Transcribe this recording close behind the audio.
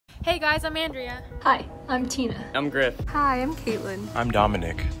Hey guys, I'm Andrea. Hi, I'm Tina. I'm Griff. Hi, I'm Caitlin. I'm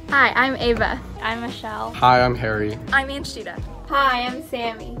Dominic. Hi, I'm Ava. I'm Michelle. Hi, I'm Harry. I'm Anshita. Hi, I'm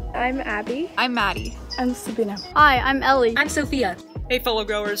Sammy. I'm Abby. I'm Maddie. I'm Sabina. Hi, I'm Ellie. I'm Sophia. Hey fellow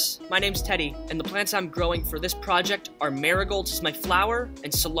growers, my name's Teddy, and the plants I'm growing for this project are marigolds as my flower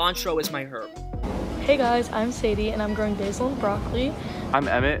and cilantro as my herb. Hey guys, I'm Sadie and I'm growing basil and broccoli. I'm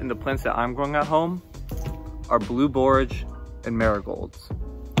Emmitt, and the plants that I'm growing at home are blue borage and marigolds.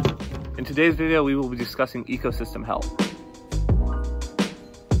 In today's video, we will be discussing ecosystem health.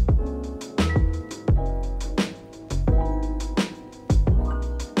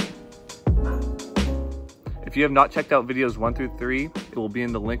 If you have not checked out videos 1 through 3, it will be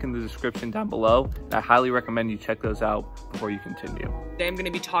in the link in the description down below, and I highly recommend you check those out before you continue. Today I'm going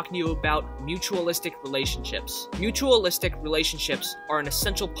to be talking to you about mutualistic relationships. Mutualistic relationships are an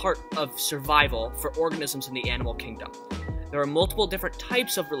essential part of survival for organisms in the animal kingdom. There are multiple different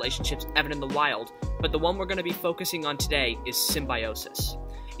types of relationships evident in the wild, but the one we're going to be focusing on today is symbiosis.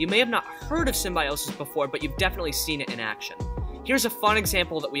 You may have not heard of symbiosis before, but you've definitely seen it in action. Here's a fun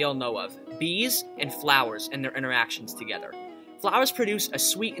example that we all know of: bees and flowers and their interactions together. Flowers produce a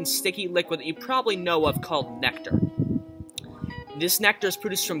sweet and sticky liquid that you probably know of called nectar. This nectar is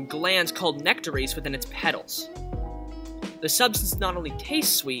produced from glands called nectaries within its petals. The substance not only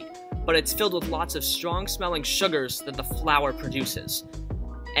tastes sweet, but it's filled with lots of strong-smelling sugars that the flower produces.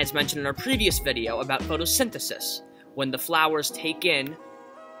 As mentioned in our previous video about photosynthesis, when the flowers take in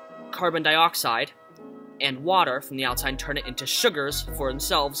carbon dioxide and water from the outside and turn it into sugars for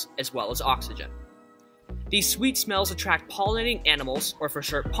themselves as well as oxygen. These sweet smells attract pollinating animals, or for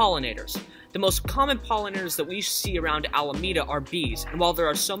short, pollinators. The most common pollinators that we see around Alameda are bees, and while there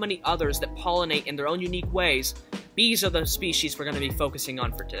are so many others that pollinate in their own unique ways, bees are the species we're going to be focusing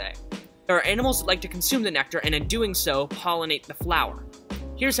on for today. There are animals that like to consume the nectar, and in doing so, pollinate the flower.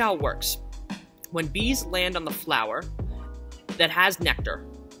 Here's how it works. When bees land on the flower that has nectar,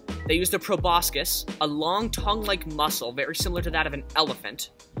 they use their proboscis, a long tongue-like muscle very similar to that of an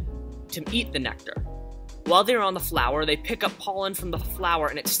elephant, to eat the nectar. While they're on the flower, they pick up pollen from the flower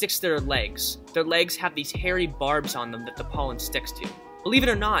and it sticks to their legs. Their legs have these hairy barbs on them that the pollen sticks to. Believe it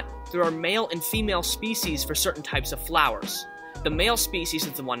or not, there are male and female species for certain types of flowers. The male species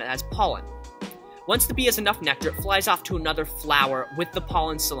is the one that has pollen. Once the bee has enough nectar, it flies off to another flower with the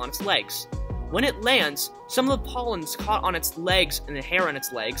pollen still on its legs. When it lands, some of the pollen's caught on its legs and the hair on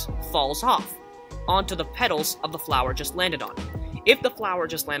its legs falls off onto the petals of the flower just landed on. If the flower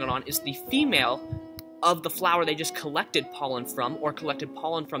just landed on is the female of the flower they just collected pollen from, or collected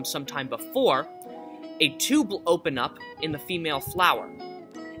pollen from sometime before, a tube will open up in the female flower,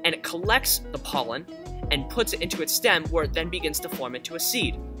 and it collects the pollen and puts it into its stem, where it then begins to form into a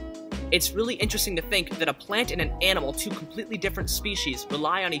seed. It's really interesting to think that a plant and an animal, two completely different species,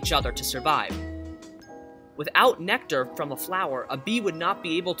 rely on each other to survive. Without nectar from a flower, a bee would not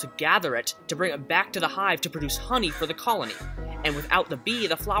be able to gather it to bring it back to the hive to produce honey for the colony. And without the bee,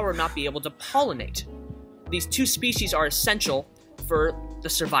 the flower would not be able to pollinate. These two species are essential for the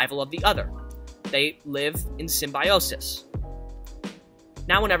survival of the other. They live in symbiosis.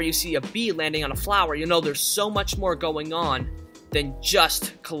 Now whenever you see a bee landing on a flower, you know there's so much more going on than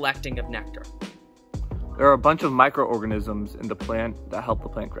just collecting of nectar. There are a bunch of microorganisms in the plant that help the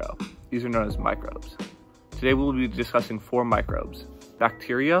plant grow. These are known as microbes. Today we will be discussing 4 microbes: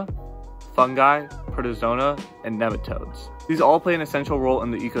 bacteria, fungi, protozoa, and nematodes. These all play an essential role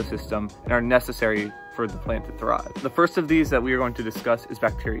in the ecosystem and are necessary for the plant to thrive. The first of these that we are going to discuss is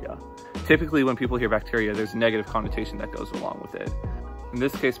bacteria. Typically when people hear bacteria, there's a negative connotation that goes along with it. In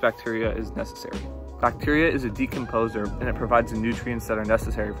this case, bacteria is necessary. Bacteria is a decomposer, and it provides the nutrients that are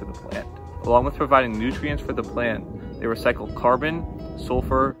necessary for the plant. Along with providing nutrients for the plant, they recycle carbon,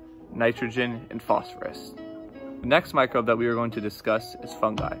 sulfur, nitrogen, and phosphorus. The next microbe that we are going to discuss is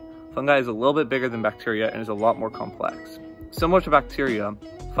fungi. Fungi is a little bit bigger than bacteria and is a lot more complex. Similar to bacteria,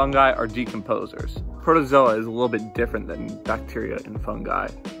 fungi are decomposers. Protozoa is a little bit different than bacteria and fungi.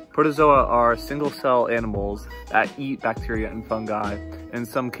 Protozoa are single-cell animals that eat bacteria and fungi, and in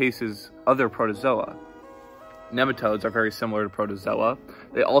some cases, other protozoa. Nematodes are very similar to protozoa.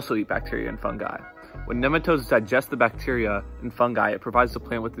 They also eat bacteria and fungi. When nematodes digest the bacteria and fungi, it provides the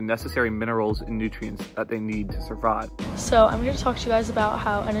plant with the necessary minerals and nutrients that they need to survive. So I'm here to talk to you guys about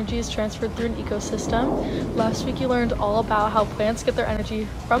how energy is transferred through an ecosystem. Last week you learned all about how plants get their energy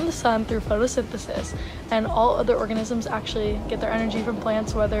from the sun through photosynthesis, and all other organisms actually get their energy from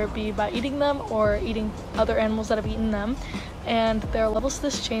plants, whether it be by eating them or eating other animals that have eaten them. And there are levels to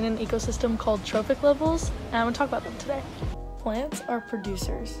this chain in an ecosystem called trophic levels, and I'm going to talk about them today. Plants are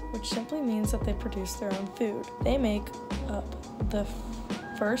producers, which simply means that they produce their own food. They make up the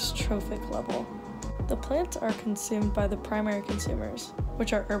First, trophic level. The plants are consumed by the primary consumers,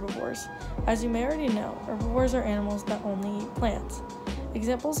 which are herbivores. As you may already know, herbivores are animals that only eat plants.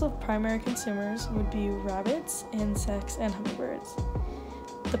 Examples of primary consumers would be rabbits, insects, and hummingbirds.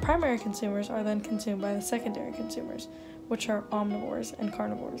 The primary consumers are then consumed by the secondary consumers, which are omnivores and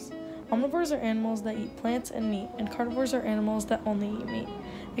carnivores. Omnivores are animals that eat plants and meat, and carnivores are animals that only eat meat.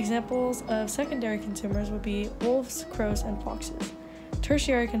 Examples of secondary consumers would be wolves, crows, and foxes.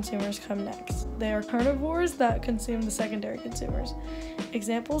 Tertiary consumers come next. They are carnivores that consume the secondary consumers.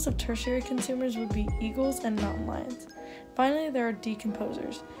 Examples of tertiary consumers would be eagles and mountain lions. Finally, there are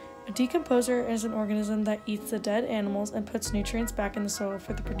decomposers. A decomposer is an organism that eats the dead animals and puts nutrients back in the soil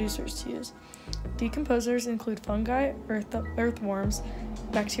for the producers to use. Decomposers include fungi, earthworms,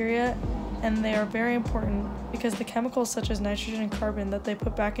 bacteria, and they are very important because the chemicals such as nitrogen and carbon that they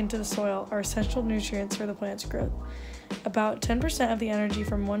put back into the soil are essential nutrients for the plant's growth. About 10% of the energy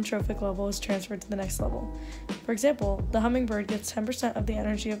from one trophic level is transferred to the next level. For example, the hummingbird gets 10% of the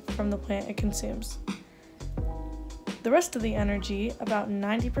energy from the plant it consumes. The rest of the energy, about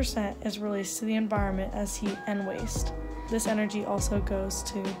 90%, is released to the environment as heat and waste. This energy also goes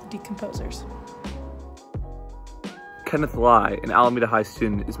to the decomposers. Kenneth Lai, an Alameda High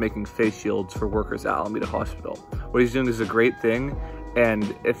student, is making face shields for workers at Alameda Hospital. What he's doing is a great thing,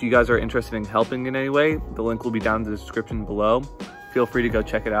 and if you guys are interested in helping in any way, the link will be down in the description below. Feel free to go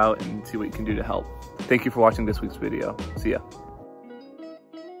check it out and see what you can do to help. Thank you for watching this week's video. See ya.